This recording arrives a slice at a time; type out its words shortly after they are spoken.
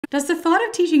Does the thought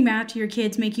of teaching math to your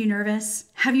kids make you nervous?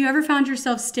 Have you ever found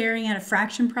yourself staring at a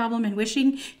fraction problem and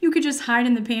wishing you could just hide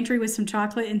in the pantry with some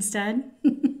chocolate instead?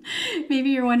 Maybe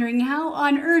you're wondering how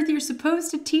on earth you're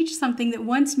supposed to teach something that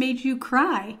once made you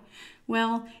cry.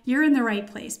 Well, you're in the right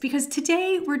place because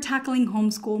today we're tackling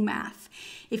homeschool math.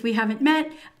 If we haven't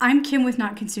met, I'm Kim with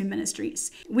Not Consumed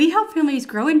Ministries. We help families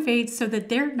grow in faith so that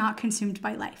they're not consumed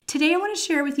by life. Today I want to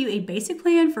share with you a basic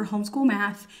plan for homeschool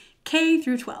math, K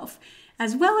through 12,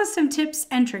 as well as some tips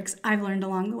and tricks I've learned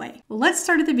along the way. Well, let's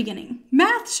start at the beginning.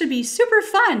 Math should be super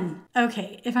fun.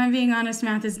 Okay, if I'm being honest,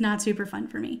 math is not super fun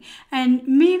for me. And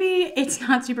maybe it's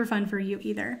not super fun for you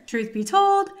either. Truth be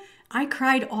told, I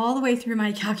cried all the way through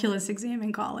my calculus exam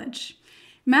in college.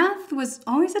 Math was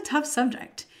always a tough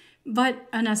subject, but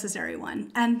a necessary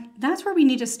one. And that's where we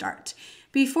need to start.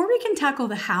 Before we can tackle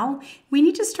the how, we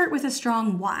need to start with a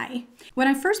strong why. When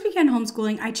I first began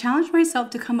homeschooling, I challenged myself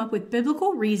to come up with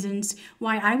biblical reasons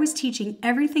why I was teaching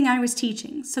everything I was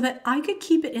teaching so that I could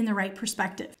keep it in the right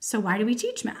perspective. So why do we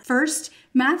teach math? First,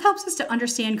 math helps us to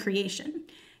understand creation.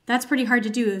 That's pretty hard to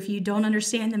do if you don't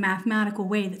understand the mathematical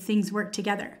way that things work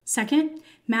together. Second,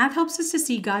 math helps us to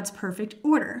see God's perfect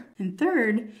order. And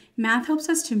third, math helps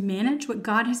us to manage what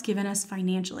God has given us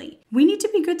financially. We need to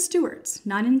be good stewards,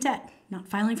 not in debt, not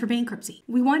filing for bankruptcy.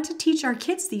 We want to teach our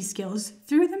kids these skills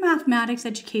through the mathematics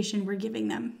education we're giving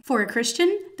them. For a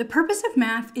Christian, the purpose of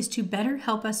math is to better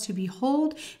help us to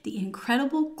behold the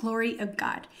incredible glory of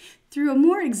God through a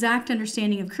more exact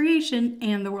understanding of creation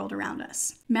and the world around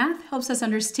us. Math helps us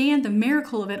understand the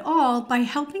miracle of it all by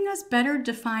helping us better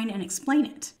define and explain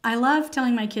it. I love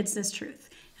telling my kids this truth.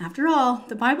 After all,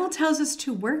 the Bible tells us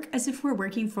to work as if we're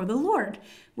working for the Lord,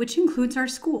 which includes our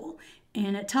school,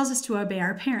 and it tells us to obey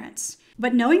our parents.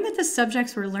 But knowing that the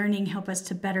subjects we're learning help us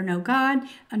to better know God,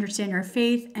 understand our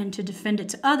faith, and to defend it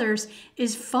to others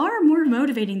is far more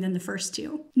motivating than the first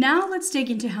two. Now let's dig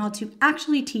into how to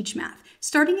actually teach math,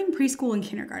 starting in preschool and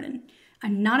kindergarten.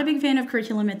 I'm not a big fan of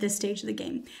curriculum at this stage of the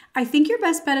game. I think your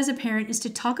best bet as a parent is to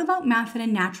talk about math in a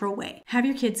natural way. Have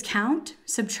your kids count,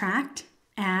 subtract,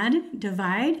 add,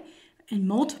 divide, and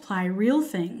multiply real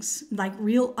things, like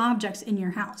real objects in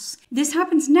your house. This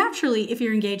happens naturally if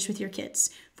you're engaged with your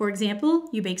kids. For example,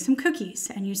 you bake some cookies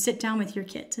and you sit down with your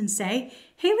kids and say,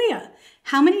 "Hey Leah,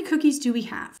 how many cookies do we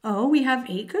have?" "Oh, we have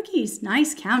 8 cookies.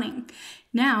 Nice counting."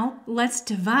 Now, let's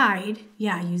divide,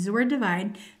 use the word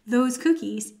divide, those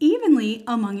cookies evenly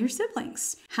among your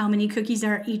siblings. How many cookies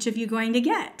are each of you going to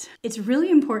get? It's really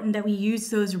important that we use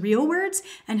those real words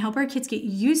and help our kids get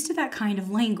used to that kind of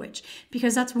language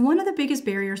because that's one of the biggest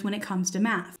barriers when it comes to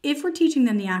math. If we're teaching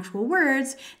them the actual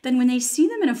words, then when they see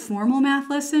them in a formal math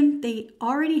lesson, they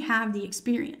already have the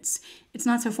experience. It's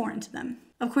not so foreign to them.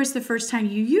 Of course, the first time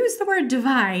you use the word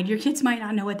divide, your kids might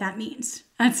not know what that means.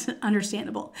 That's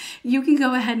understandable. You can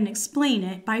go ahead and explain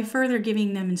it by further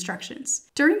giving them instructions.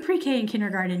 During pre-K and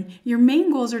kindergarten, your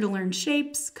main goals are to learn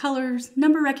shapes, colors,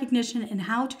 number recognition, and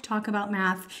how to talk about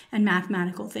math and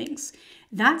mathematical things.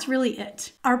 That's really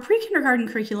it. Our pre-kindergarten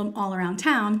curriculum all around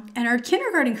town and our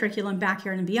kindergarten curriculum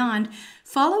backyard and beyond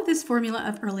follow this formula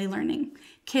of early learning.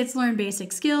 Kids learn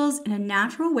basic skills in a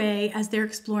natural way as they're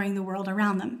exploring the world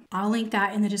around them. I'll link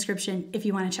that in the description if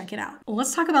you want to check it out.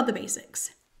 Let's talk about the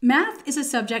basics. Math is a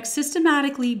subject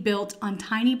systematically built on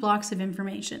tiny blocks of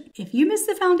information. If you miss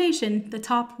the foundation, the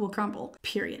top will crumble,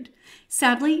 period.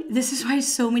 Sadly, this is why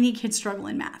so many kids struggle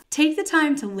in math. Take the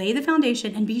time to lay the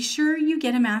foundation and be sure you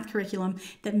get a math curriculum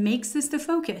that makes this the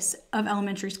focus of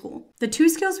elementary school. The 2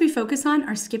 skills we focus on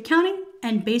are skip counting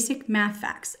and basic math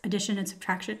facts, addition and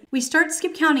subtraction. We start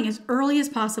skip counting as early as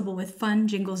possible with fun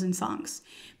jingles and songs.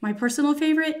 My personal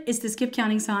favorite is the skip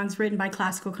counting songs written by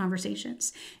Classical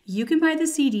Conversations. You can buy the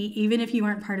CD even if you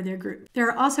aren't part of their group. There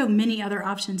are also many other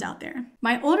options out there.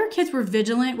 My older kids were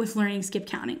vigilant with learning skip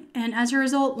counting, and as a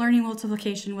result, learning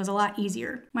multiplication was a lot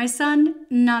easier. My son,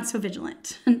 not so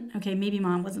vigilant. Okay, maybe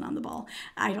mom wasn't on the ball.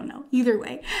 I don't know. Either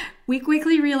way, we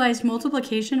quickly realized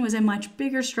multiplication was a much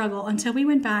bigger struggle until we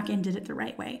went back and did it the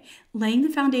right way. Laying the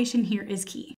foundation here is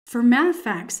key. For math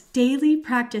facts, daily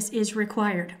practice is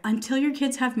required until your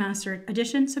kids have mastered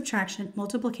addition, subtraction,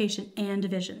 multiplication, and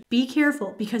division. Be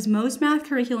careful because most math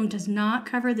curriculum does not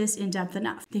cover this in depth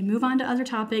enough. They move on to other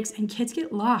topics and kids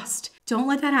get lost. Don't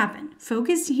let that happen.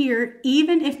 Focus here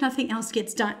even if nothing else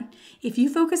gets done. If you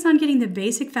focus on getting the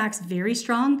basic facts very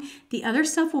strong, the other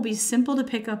stuff will be simple to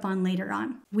pick up on later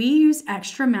on. We use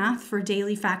extra math for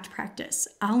daily fact practice.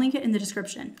 I'll link it in the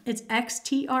description. It's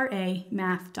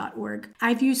xtramath.org.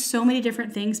 I've used so many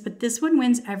different things, but this one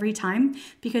wins every time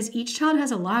because each child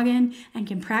has a login and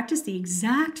can practice the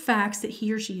exact facts that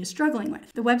he or she is struggling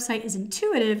with. The website is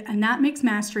intuitive, and that makes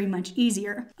mastery much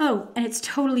easier. Oh, and it's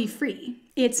totally free.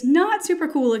 It's not super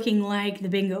cool looking like the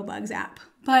Bingo Bugs app,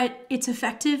 but it's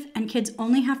effective, and kids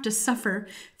only have to suffer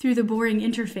through the boring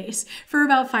interface for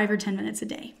about 5 or 10 minutes a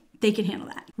day. They can handle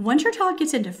that. Once your child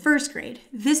gets into first grade,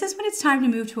 this is when it's time to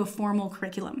move to a formal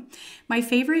curriculum. My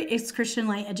favorite is Christian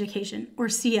Light Education, or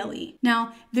CLE.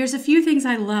 Now, there's a few things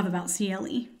I love about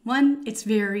CLE. 1, it's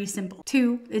very simple.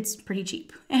 2, it's pretty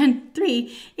cheap. And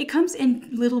 3, it comes in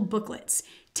little booklets.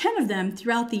 10 of them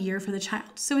throughout the year for the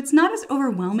child, so it's not as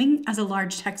overwhelming as a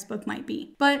large textbook might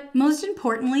be. But most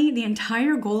importantly, the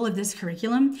entire goal of this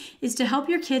curriculum is to help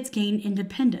your kids gain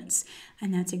independence,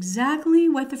 and that's exactly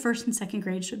what the first and second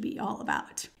grade should be all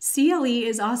about. CLE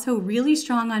is also really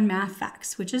strong on math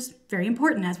facts, which is very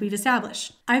important as we've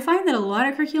established. I find that a lot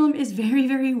of curriculum is very,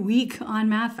 very weak on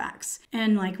math facts.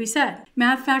 And like we said,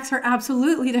 math facts are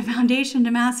absolutely the foundation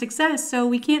to math success, so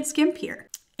we can't skimp here.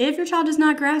 If your child does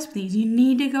not grasp these, you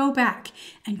need to go back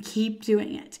and keep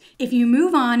doing it. If you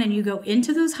move on and you go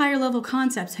into those higher level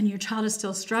concepts and your child is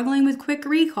still struggling with quick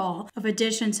recall of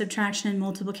addition, subtraction, and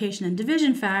multiplication and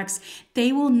division facts,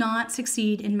 they will not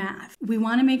succeed in math. We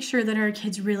want to make sure that our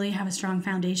kids really have a strong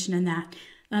foundation in that.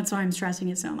 That's why I'm stressing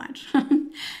it so much.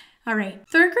 All right,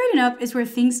 third grade and up is where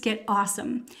things get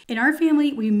awesome. In our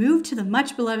family, we moved to the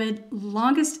much beloved,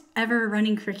 longest ever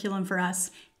running curriculum for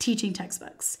us, teaching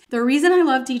textbooks. The reason I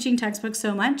love teaching textbooks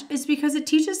so much is because it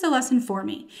teaches the lesson for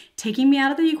me, taking me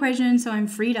out of the equation so I'm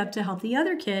freed up to help the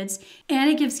other kids, and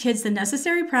it gives kids the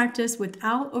necessary practice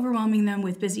without overwhelming them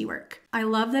with busy work. I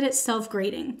love that it's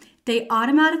self-grading. They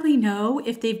automatically know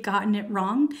if they've gotten it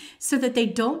wrong so that they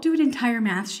don't do an entire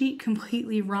math sheet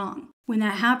completely wrong. When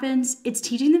that happens, it's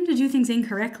teaching them to do things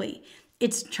incorrectly.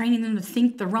 It's training them to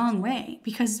think the wrong way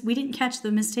because we didn't catch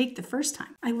the mistake the first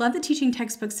time. I love that teaching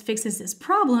textbooks fixes this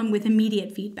problem with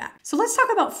immediate feedback. So let's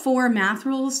talk about 4 math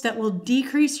rules that will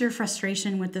decrease your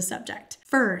frustration with the subject.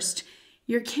 First,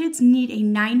 your kids need a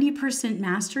 90%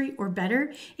 mastery or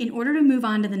better in order to move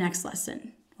on to the next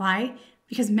lesson. Why?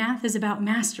 Because math is about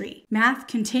mastery. Math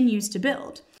continues to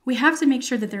build. We have to make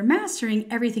sure that they're mastering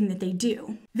everything that they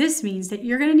do. This means that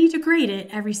you're going to need to grade it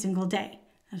every single day.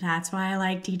 That's why I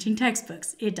like teaching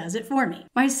textbooks. It does it for me.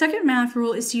 My second math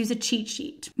rule is to use a cheat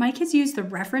sheet. My kids use the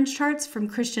reference charts from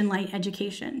Christian Light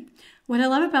Education. What I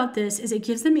love about this is it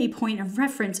gives them a point of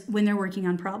reference when they're working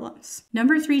on problems.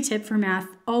 Number 3 tip for math,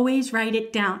 always write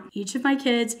it down. Each of my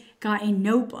kids got a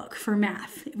notebook for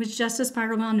math. It was just a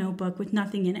spiral bound notebook with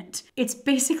nothing in it. It's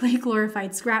basically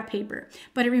glorified scrap paper,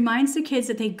 but it reminds the kids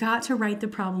that they've got to write the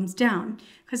problems down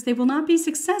because they will not be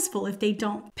successful if they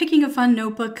don't. Picking a fun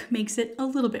notebook makes it a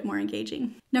little bit more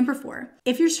engaging. Number 4,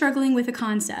 if you're struggling with a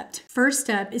concept, first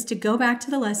step is to go back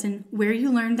to the lesson where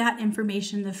you learned that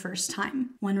information the first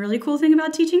time. One really cool thing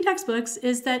about teaching textbooks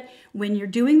is that when you're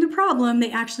doing the problem,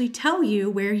 they actually tell you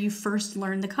where you first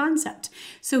learned the concept.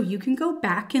 So you can go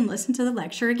back and listen to the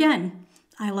lecture again.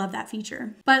 I love that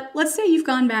feature. But let's say you've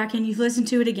gone back and you've listened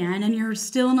to it again and you're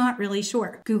still not really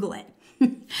sure. Google it.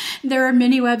 There are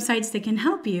many websites that can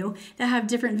help you that have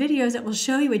different videos that will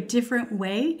show you a different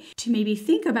way to maybe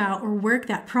think about or work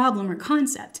that problem or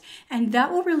concept. And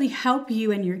that will really help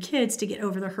you and your kids to get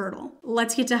over the hurdle.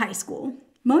 Let's get to high school.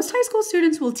 Most high school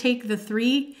students will take the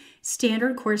 3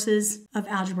 standard courses of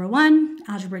Algebra 1,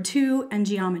 Algebra 2, and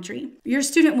Geometry. Your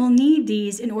student will need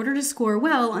these in order to score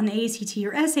well on the ACT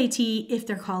or SAT if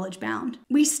they're college bound.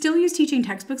 We still use teaching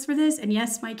textbooks for this, and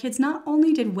yes, my kids not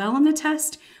only did well on the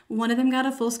test, one of them got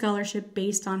a full scholarship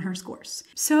based on her scores.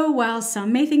 So while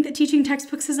some may think that teaching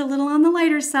textbooks is a little on the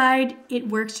lighter side, it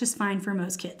works just fine for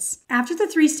most kids. After the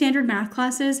 3 standard math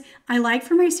classes, I like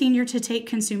for my senior to take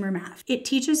consumer math. It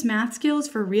teaches math skills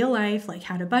for real life, like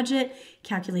how to budget,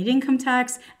 calculate income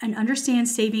tax, and understand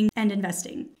saving and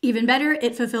investing. Even better,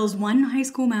 it fulfills 1 high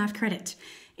school math credit.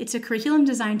 It's a curriculum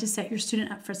designed to set your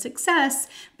student up for success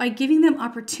by giving them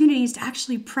opportunities to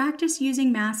actually practice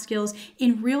using math skills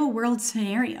in real-world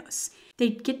scenarios.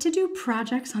 They get to do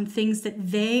projects on things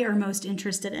that they are most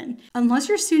interested in. Unless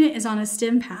your student is on a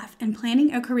STEM path and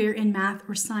planning a career in math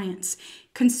or science,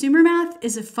 consumer math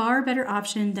is a far better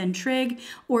option than trig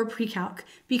or pre-calc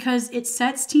because it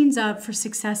sets teens up for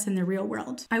success in the real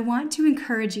world. I want to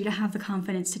encourage you to have the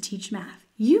confidence to teach math.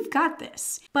 You've got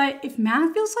this. But if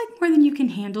math feels like more than you can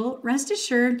handle, rest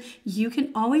assured you can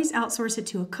always outsource it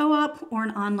to a co-op or an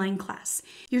online class.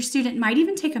 Your student might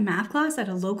even take a math class at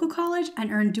a local college and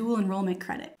earn dual enrollment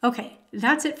credit. Okay,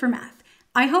 that's it for math.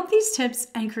 I hope these tips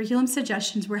and curriculum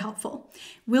suggestions were helpful.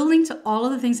 We'll link to all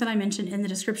of the things that I mentioned in the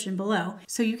description below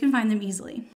so you can find them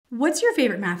easily. What's your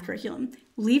favorite math curriculum?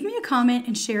 Leave me a comment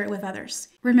and share it with others.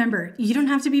 Remember, you don't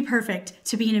have to be perfect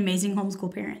to be an amazing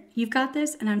homeschool parent. You've got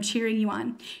this, and I'm cheering you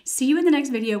on. See you in the next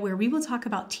video where we will talk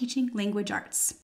about teaching language arts.